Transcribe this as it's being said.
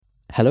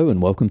Hello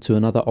and welcome to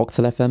another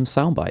Octal FM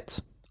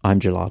Soundbite. I'm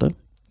Gelada.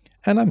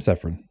 And I'm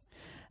Severin.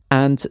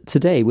 And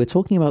today we're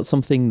talking about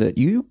something that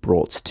you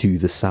brought to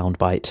the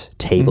Soundbite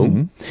table,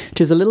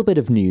 which is a little bit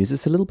of news.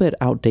 It's a little bit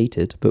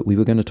outdated, but we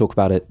were going to talk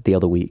about it the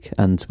other week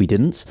and we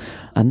didn't.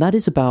 And that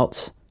is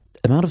about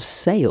amount of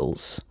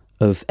sales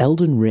of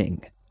Elden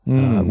Ring,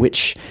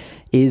 which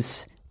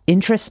is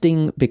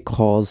interesting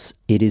because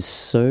it is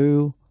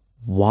so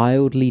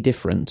wildly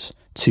different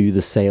to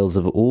the sales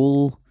of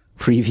all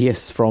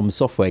previous From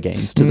Software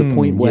games, to the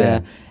point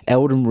where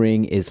Elden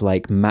Ring is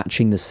like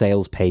matching the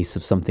sales pace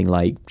of something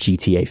like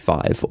GTA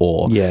 5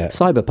 or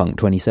Cyberpunk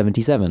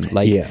 2077.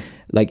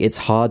 Like it's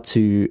hard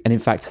to, and in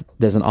fact,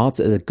 there's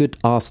a good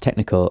Ars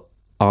Technica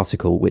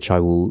article, which I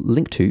will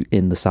link to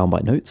in the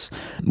soundbite notes,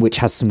 which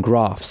has some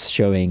graphs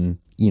showing,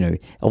 you know,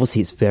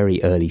 obviously it's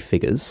very early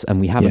figures,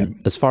 and we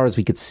haven't, as far as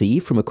we could see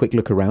from a quick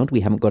look around,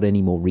 we haven't got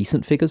any more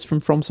recent figures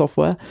from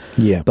Software.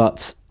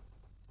 But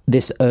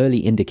this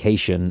early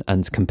indication,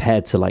 and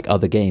compared to like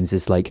other games,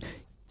 is like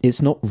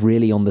it's not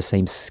really on the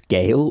same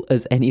scale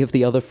as any of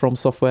the other From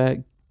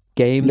Software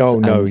games.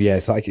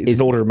 It's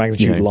an order of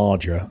magnitude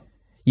larger.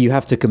 You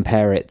have to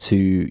compare it to,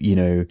 you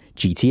know,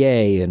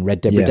 GTA and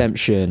Red Dead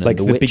Redemption, like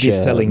and The the biggest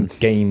Witcher selling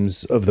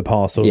games of the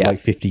past sort of like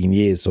 15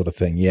 years, sort of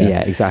thing.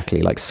 Yeah,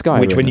 exactly. Like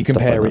Skyrim, which when you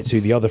compare like it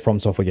to the other From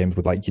Software games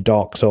with like your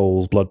Dark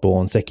Souls,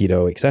 Bloodborne,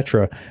 Sekiro,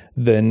 etc.,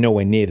 they're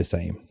nowhere near the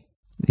same.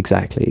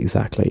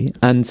 Exactly.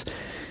 And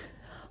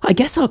I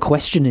guess our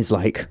question is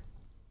like,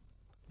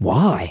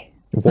 why?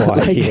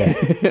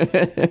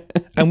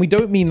 And we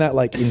don't mean that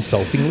like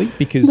insultingly,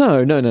 because no.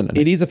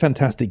 It is a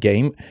fantastic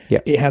game.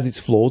 It has its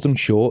flaws, I'm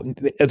sure.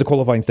 As a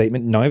qualifying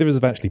statement, neither of us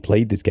have actually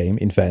played this game,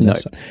 in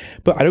fairness.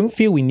 But I don't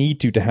feel we need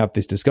to have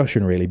this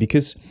discussion, really,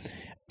 because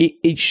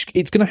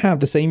it's going to have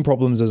the same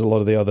problems as a lot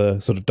of the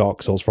other sort of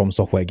Dark Souls From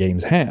Software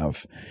games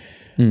have.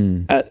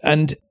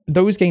 And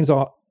those games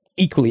are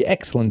equally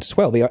excellent as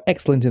well. They are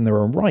excellent in their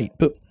own right,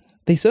 but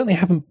they certainly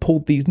haven't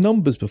pulled these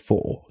numbers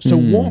before. So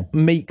what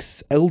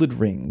makes Elden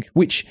Ring,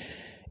 which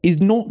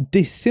is not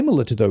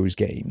dissimilar to those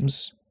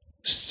games,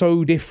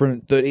 so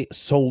different that it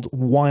sold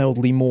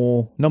wildly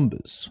more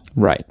numbers?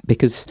 Right,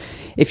 because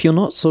if you're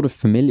not sort of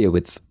familiar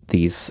with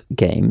these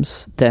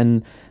games,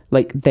 then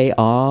like they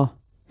are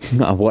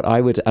what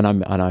I would, and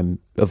I'm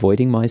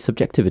avoiding my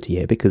subjectivity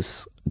here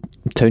because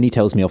Tony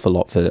tells me off a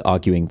lot for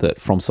arguing that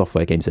From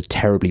Software games are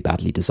terribly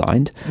badly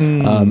designed,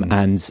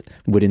 and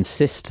would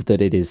insist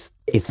that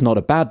it's not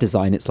a bad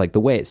design, it's like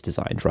the way it's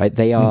designed, right?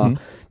 They are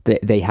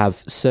they have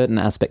certain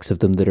aspects of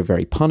them that are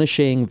very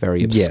punishing,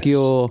 very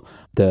obscure.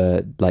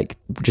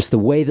 Just the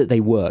way that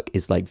they work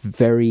is like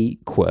very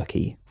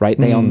quirky, right?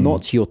 They are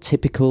not your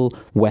typical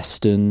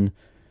Western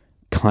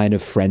kind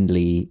of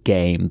friendly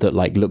game that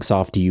like looks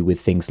after you with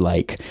things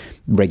like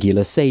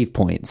regular save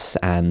points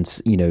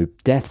and, you know,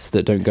 deaths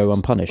that don't go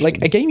unpunished.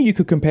 Like a game you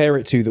could compare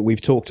it to that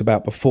we've talked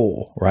about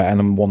before, right,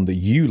 and one that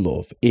you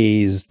love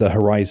is the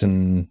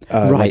Horizon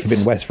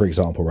Forbidden West, for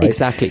example, right?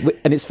 Exactly.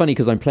 And it's funny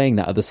because I'm playing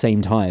that at the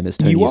same time as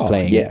Tony is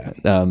playing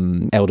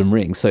Elden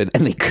Ring,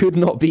 and they could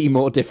not be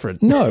more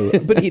different. No,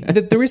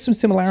 but there is some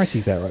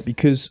similarities there, right?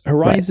 Because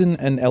Horizon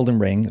and Elden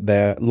Ring,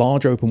 they're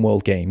large open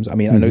world games. I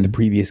mean, I know the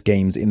previous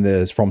games in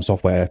the From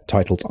Software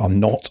titles are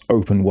not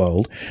open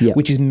world,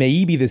 which is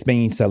maybe this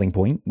main selling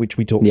point, which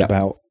we talked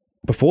about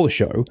before the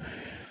show.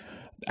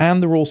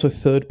 And there are also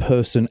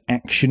third-person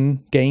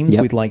action games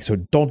with like sort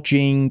of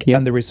dodging,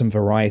 and there is some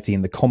variety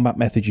in the combat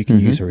methods you can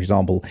use. For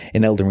example,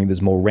 in Elden Ring,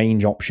 there's more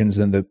range options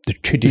than there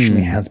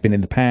traditionally has been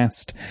in the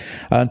past.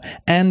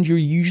 And you're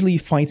usually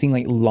fighting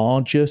like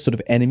larger sort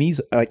of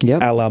enemies, like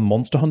a la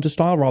Monster Hunter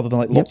style, rather than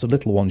like lots of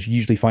little ones. You're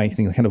usually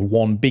fighting kind of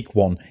one big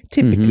one,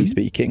 typically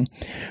speaking.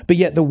 But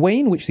yet the way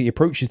in which he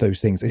approaches those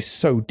things is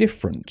so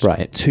different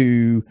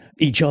to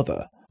each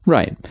other.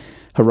 Right.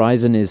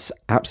 Horizon is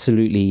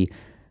absolutely,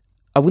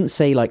 I wouldn't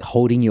say like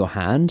holding your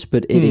hand,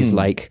 but it is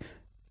like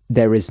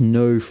there is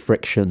no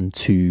friction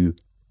to,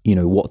 you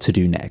know, what to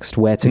do next,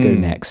 where to go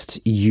next.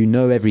 You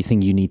know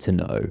everything you need to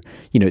know.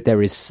 You know,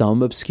 there is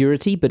some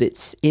obscurity, but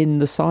it's in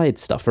the side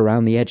stuff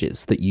around the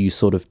edges that you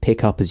sort of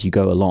pick up as you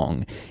go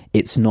along.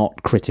 It's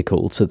not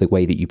critical to the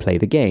way that you play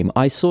the game.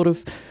 I sort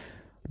of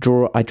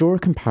draw a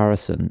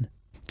comparison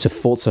to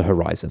Forza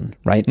Horizon,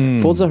 right?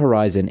 Forza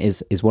Horizon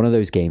is one of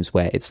those games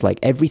where it's like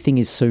everything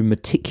is so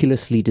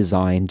meticulously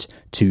designed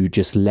to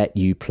just let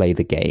you play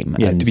the game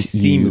and to be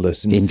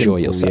seamless and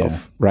enjoy simple,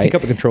 yourself, right? Pick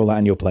up the controller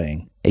and you're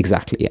playing.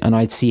 Exactly. And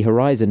I'd see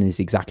Horizon is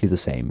exactly the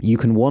same. You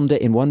can wander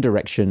in one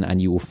direction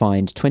and you will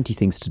find 20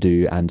 things to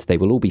do and they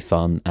will all be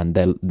fun and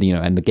they'll, you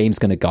know, and the game's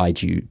going to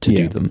guide you to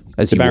do them.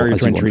 The barrier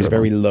to entry is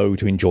very low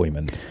to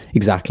enjoyment.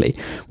 Exactly.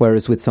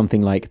 Whereas with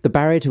something like the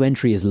barrier to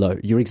entry is low.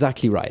 You're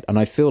exactly right. And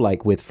I feel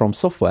like with From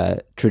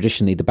Software,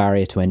 traditionally the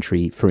barrier to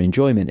entry for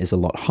enjoyment is a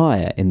lot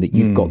higher in that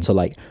you've got to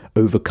like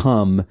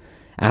overcome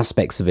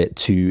aspects of it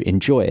to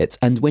enjoy it.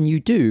 And when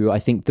you do, I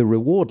think the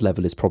reward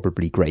level is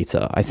probably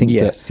greater. I think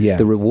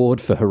the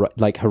reward for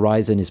like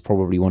Horizon is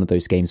probably one of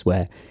those games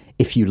where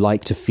if you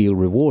like to feel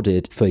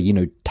rewarded for,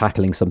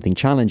 tackling something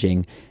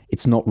challenging,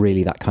 it's not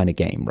really that kind of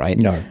game, right?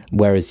 No.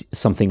 Whereas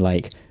something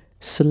like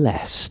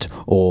Celeste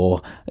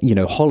or,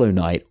 Hollow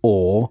Knight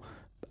or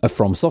a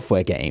From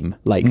Software game,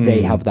 like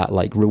they have that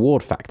like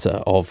reward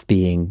factor of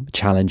being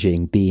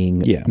challenging,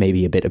 being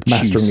maybe a bit obtuse,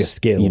 mastering a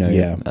skill,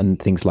 and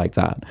things like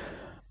that.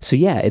 So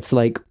yeah, it's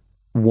like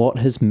what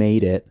has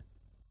made it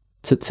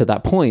to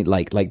that point,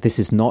 like this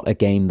is not a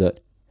game that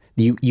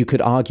you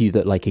could argue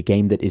that like a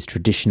game that is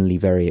traditionally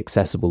very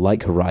accessible,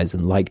 like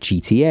Horizon, like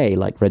GTA,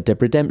 like Red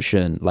Dead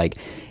Redemption, like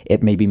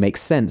it maybe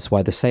makes sense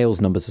why the sales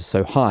numbers are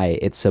so high.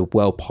 It's a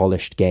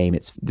well-polished game.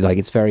 It's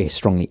very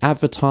strongly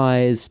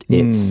advertised.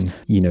 It's,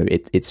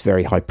 it's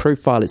very high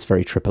profile. It's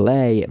very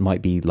AAA. It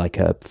might be like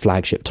a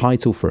flagship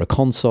title for a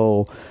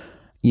console.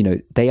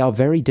 They are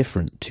very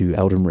different to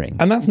Elden Ring.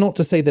 And that's not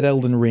to say that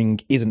Elden Ring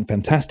isn't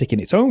fantastic in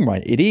its own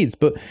right. It is,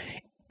 but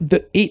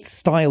its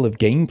style of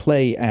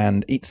gameplay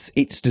and its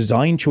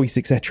design choice,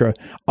 etc.,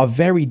 are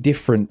very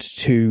different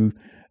to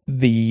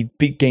the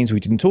big games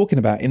we've been talking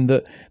about, in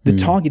that the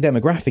target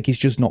demographic is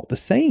just not the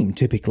same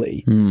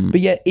typically. But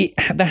yet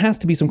there has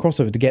to be some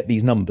crossover to get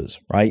these numbers,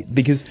 right?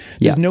 Because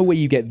there's no way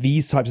you get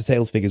these types of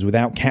sales figures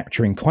without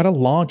capturing quite a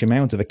large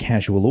amount of a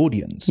casual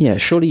audience. Yeah,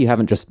 surely you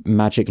haven't just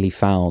magically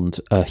found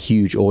a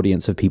huge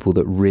audience of people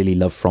that really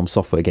love From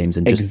Software games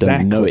and just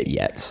don't know it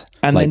yet.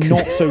 And they're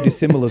not so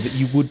dissimilar that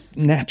you would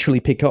naturally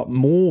pick up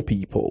more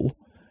people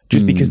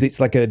just because it's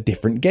like a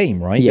different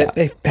game, right? Yeah.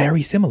 They're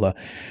very similar.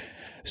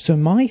 So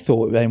my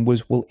thought then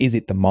was, well, is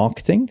it the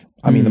marketing?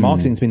 I mean, the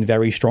marketing's been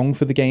very strong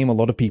for the game. A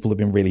lot of people have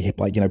been really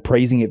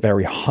praising it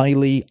very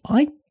highly.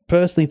 I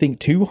personally think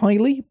too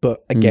highly,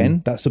 but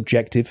again, that's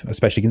subjective,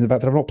 especially given the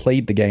fact that I've not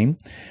played the game.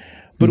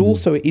 But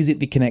also, is it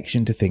the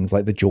connection to things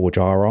like the George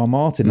R.R.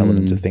 Martin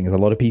element of things? A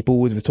lot of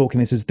people were talking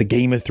this as the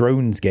Game of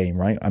Thrones game,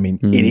 right? I mean,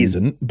 it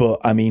isn't, but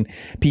I mean,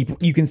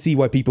 you can see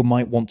why people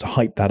might want to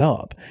hype that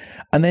up.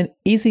 And then,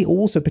 is it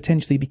also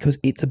potentially because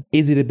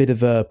is it a bit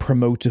of a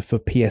promoter for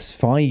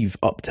PS5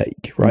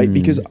 uptake, right?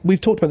 Because we've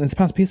talked about this in the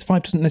past,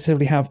 PS5 doesn't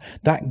necessarily have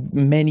that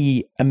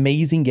many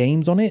amazing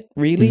games on it,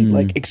 really,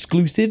 like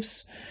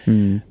exclusives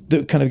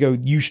that kind of go,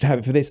 you should have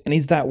it for this. And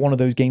is that one of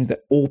those games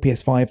that all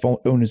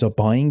PS5 owners are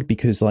buying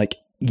because, like,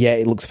 yeah,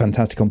 it looks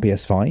fantastic on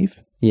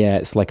PS5. Yeah,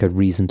 it's like a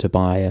reason to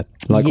buy or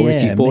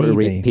if you've bought a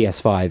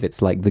PS5,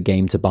 it's like the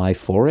game to buy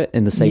for it,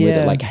 in the same way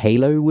that like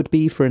Halo would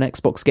be for an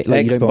Xbox game.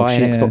 Like you don't buy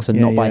an Xbox and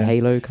not buy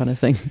Halo kind of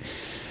thing.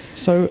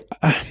 So,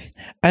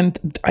 and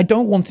I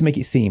don't want to make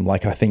it seem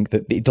like I think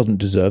that it doesn't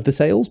deserve the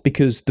sales,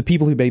 because the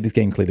people who made this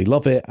game clearly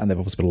love it, and they've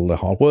obviously put a lot of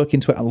hard work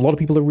into it, and a lot of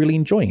people are really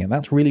enjoying it.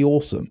 That's really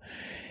awesome.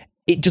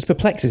 It just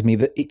perplexes me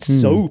that it's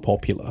so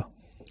popular.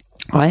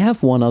 I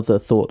have one other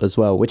thought as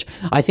well, which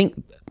I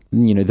think,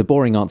 the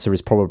boring answer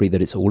is probably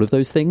that it's all of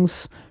those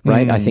things,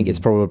 right? I think it's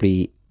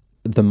probably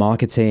the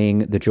marketing,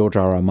 the George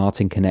R.R.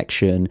 Martin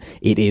connection.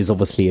 It is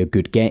obviously a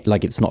good game.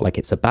 Like, it's not like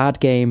it's a bad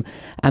game.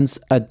 And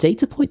a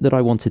data point that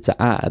I wanted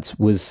to add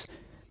was,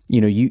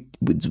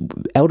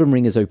 Elden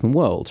Ring is open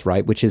world,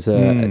 right? Which is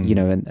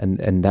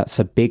and that's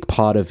a big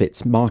part of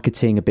its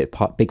marketing,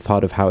 big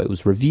part of how it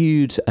was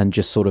reviewed, and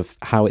just sort of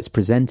how it's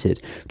presented,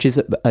 which is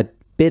a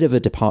bit of a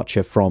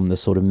departure from the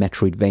sort of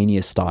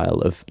Metroidvania style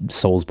of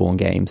Soulsborne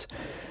games.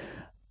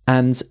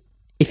 And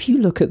if you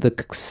look at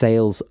the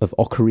sales of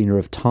Ocarina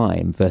of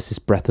Time versus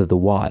Breath of the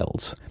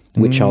Wild,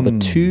 which are the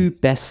two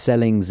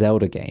best-selling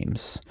Zelda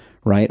games,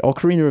 right?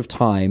 Ocarina of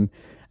Time,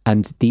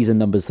 and these are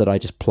numbers that I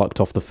just plucked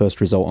off the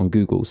first result on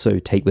Google, so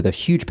take with a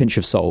huge pinch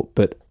of salt,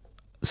 but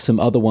some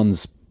other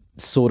ones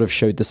sort of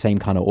showed the same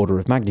kind of order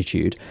of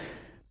magnitude.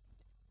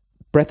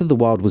 Breath of the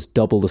Wild was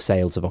double the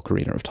sales of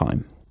Ocarina of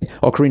Time.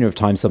 Ocarina of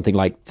Time, something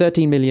like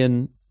 13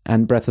 million,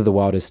 and Breath of the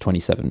Wild is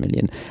 27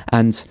 million.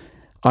 And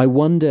I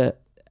wonder,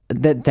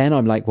 then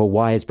I'm like, well,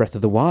 why is Breath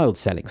of the Wild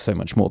selling so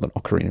much more than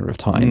Ocarina of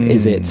Time?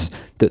 Is it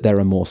that there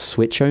are more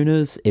Switch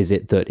owners? Is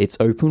it that it's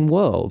open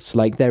worlds?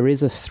 Like, there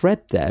is a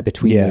thread there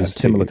between those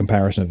two. Similar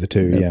comparison of the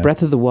two,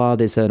 Breath of the Wild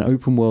is an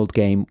open world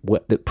game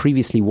that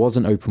previously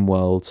wasn't open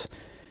world.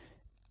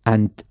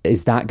 And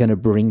is that going to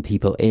bring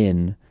people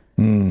in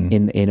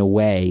a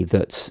way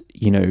that,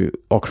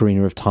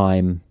 Ocarina of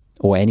Time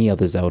or any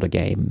other Zelda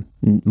game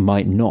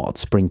might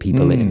not bring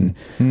people in?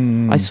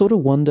 I sort of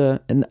wonder,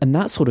 and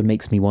that sort of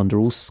makes me wonder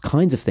all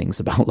kinds of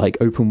things about like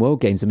open world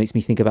games. It makes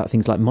me think about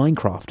things like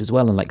Minecraft as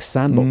well, and like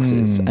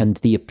sandboxes and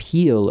the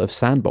appeal of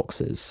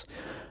sandboxes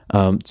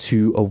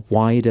to a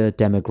wider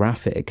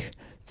demographic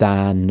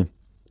than,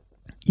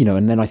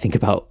 and then I think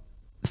about,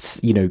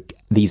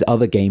 these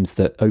other games,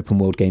 that open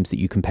world games that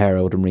you compare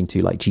Elden Ring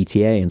to, like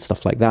GTA and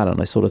stuff like that.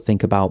 And I sort of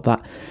think about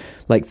that,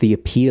 like the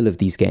appeal of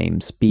these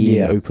games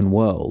being open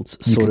worlds.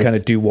 You can kind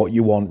of do what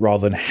you want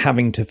rather than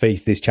having to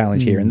face this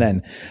challenge here and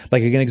then.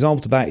 Like, an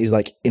example to that is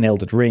like in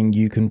Elden Ring,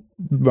 you can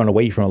run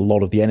away from a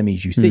lot of the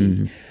enemies you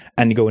see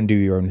and go and do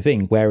your own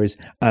thing. Whereas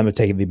I'm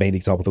taking the main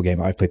example of the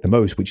game I've played the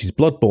most, which is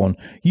Bloodborne.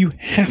 You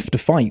have to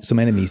fight some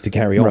enemies to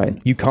carry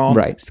on. You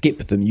can't skip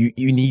them. You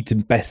need to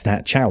best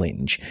that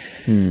challenge.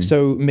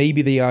 So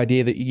maybe the idea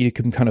idea that you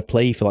can kind of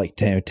play for like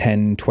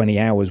 10, 20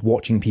 hours,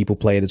 watching people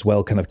play it as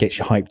well, kind of gets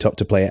you hyped up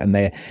to play it, and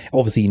they're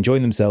obviously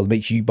enjoying themselves,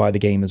 makes you buy the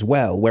game as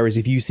well. Whereas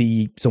if you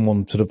see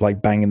someone sort of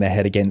like banging their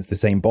head against the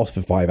same boss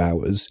for 5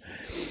 hours,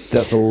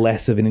 that's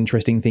less of an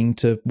interesting thing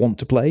to want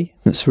to play.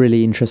 That's a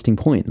really interesting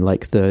point.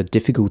 Like, the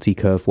difficulty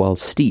curve, while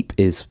steep,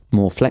 is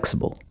more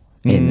flexible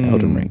in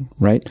Elden Ring,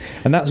 right?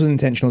 And that was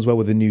intentional as well,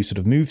 with the new sort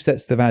of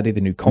movesets they've added,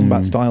 the new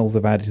combat styles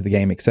they've added to the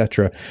game,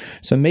 etc.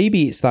 So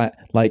maybe it's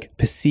that like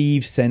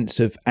perceived sense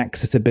of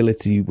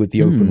accessibility with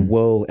the open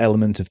world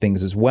element of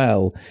things as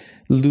well,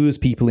 lures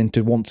people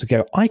into want to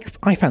go, I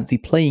fancy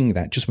playing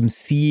that just from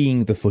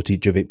seeing the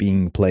footage of it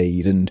being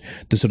played and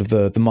the sort of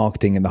the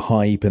marketing and the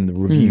hype and the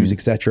reviews,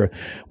 etc.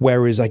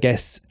 Whereas I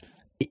guess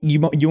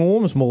you're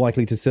almost more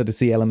likely to sort of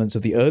see elements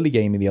of the early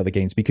game in the other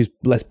games because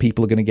less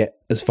people are going to get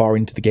as far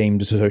into the game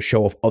to sort of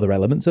show off other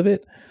elements of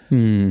it.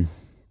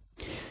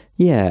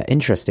 Yeah,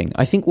 interesting.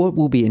 I think what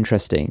will be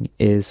interesting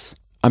is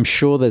I'm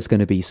sure there's going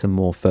to be some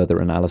more further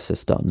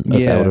analysis done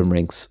of Elden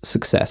Ring's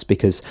success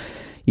because,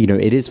 you know,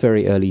 it is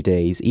very early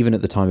days. Even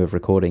at the time of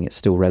recording, it's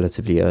still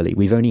relatively early.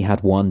 We've only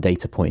had one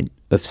data point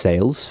of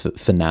sales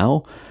for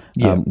now.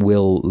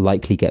 We'll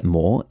likely get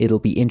more. It'll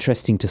be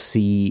interesting to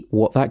see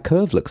what that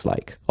curve looks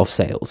like of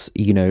sales.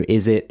 You know,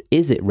 is it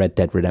Red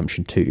Dead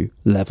Redemption 2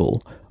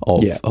 level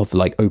of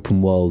like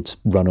open world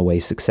runaway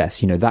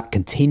success? You know, that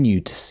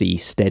continued to see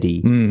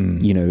steady,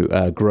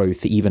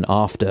 growth even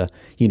after,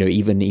 you know,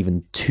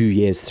 even 2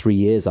 years, 3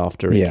 years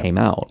after it came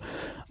out.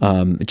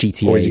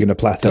 GTA, or is it going to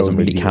plateau doesn't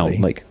really count.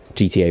 Like,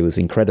 GTA was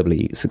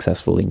incredibly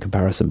successful in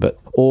comparison,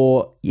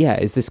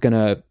 is this going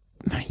to,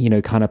 you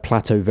know, kind of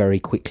plateau very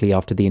quickly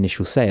after the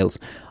initial sales?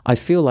 I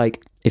feel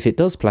like if it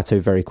does plateau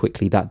very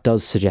quickly, that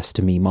does suggest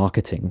to me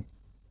marketing.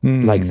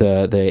 Like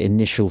the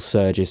initial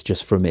surge is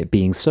just from it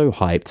being so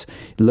hyped,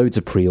 loads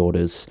of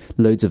pre-orders,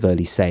 loads of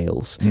early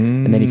sales,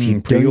 and then if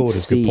you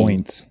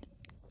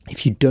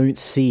don't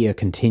see a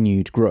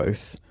continued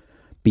growth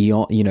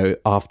beyond, you know,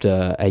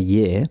 after a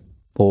year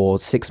or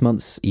 6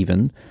 months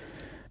even,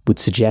 would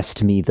suggest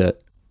to me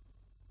that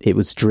it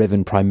was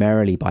driven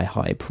primarily by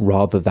hype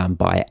rather than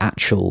by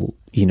actual,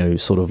 you know,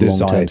 sort of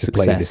long-term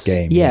success. Play this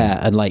game. Yeah,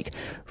 and like,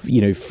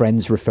 you know,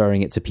 friends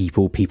referring it to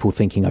people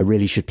thinking I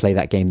really should play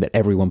that game that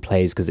everyone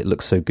plays because it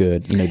looks so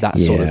good. You know, that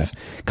sort of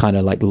kind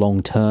of like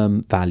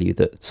long-term value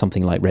that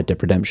something like Red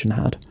Dead Redemption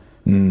had.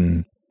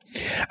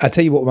 I'll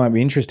tell you what might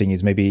be interesting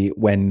is maybe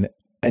when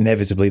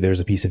inevitably there's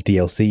a piece of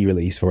DLC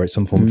release for it,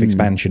 some form of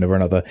expansion or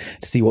another,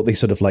 to see what the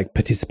sort of like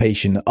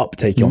participation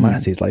uptake on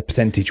that is, like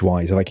percentage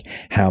wise, like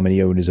how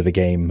many owners of a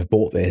game have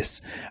bought this,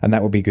 and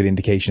that would be a good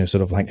indication of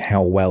sort of like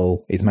how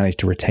well it's managed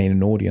to retain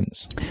an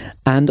audience.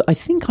 And I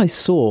think I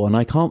saw, and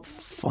I can't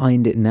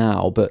find it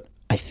now, but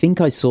I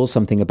think I saw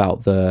something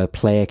about the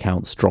player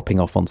counts dropping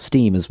off on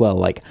Steam as well.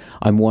 Like,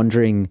 I'm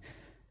wondering,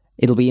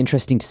 it'll be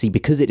interesting to see,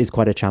 because it is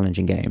quite a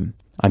challenging game,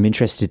 I'm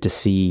interested to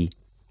see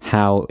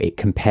how it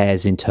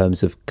compares in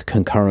terms of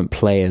concurrent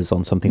players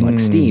on something like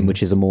Steam,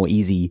 which is a more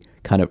easy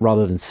kind of,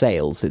 rather than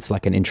sales, it's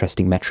like an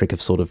interesting metric of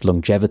sort of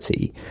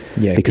longevity.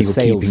 Yeah, because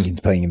sales keeping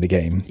playing in the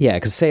game. Yeah,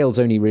 because sales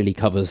only really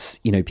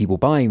covers, you know, people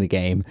buying the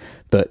game,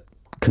 but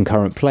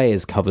concurrent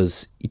players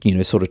covers, you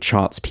know, sort of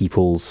charts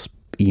people's,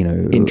 you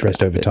know,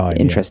 interest over time.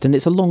 And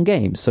it's a long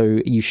game, so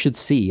you should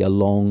see a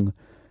long,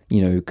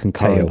 you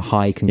know,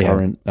 high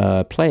concurrent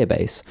player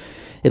base.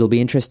 It'll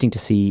be interesting to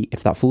see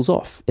if that falls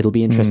off. It'll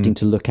be interesting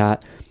to look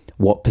at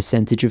what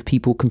percentage of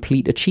people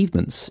complete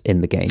achievements in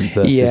the game versus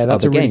other games. Yeah,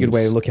 that's a really good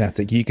way of looking at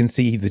it. You can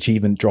see the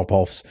achievement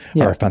drop-offs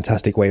are a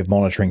fantastic way of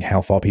monitoring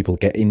how far people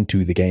get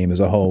into the game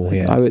as a whole.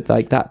 Yeah, I would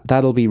like that.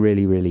 That'll be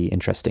really, really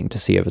interesting to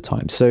see over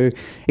time. So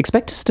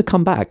expect us to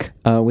come back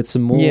with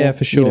some more. Yeah,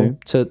 for sure. You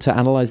know, to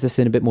analyze this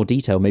in a bit more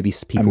detail. Maybe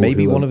people, and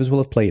maybe one of us will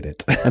have played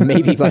it, and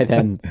maybe by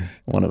then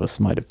one of us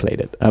might have played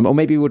it, or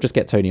maybe we'll just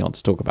get Tony on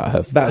to talk about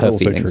her. That's her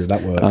also feelings. True.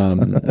 That works,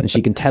 and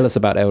she can tell us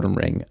about Elden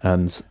Ring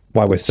and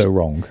why we're so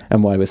wrong.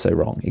 And why we're so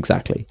wrong,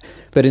 exactly.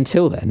 But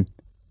until then,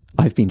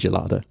 I've been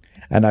Gelada.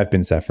 And I've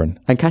been Saffron.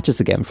 And catch us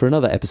again for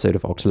another episode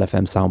of Octal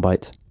FM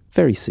Soundbite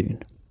very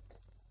soon.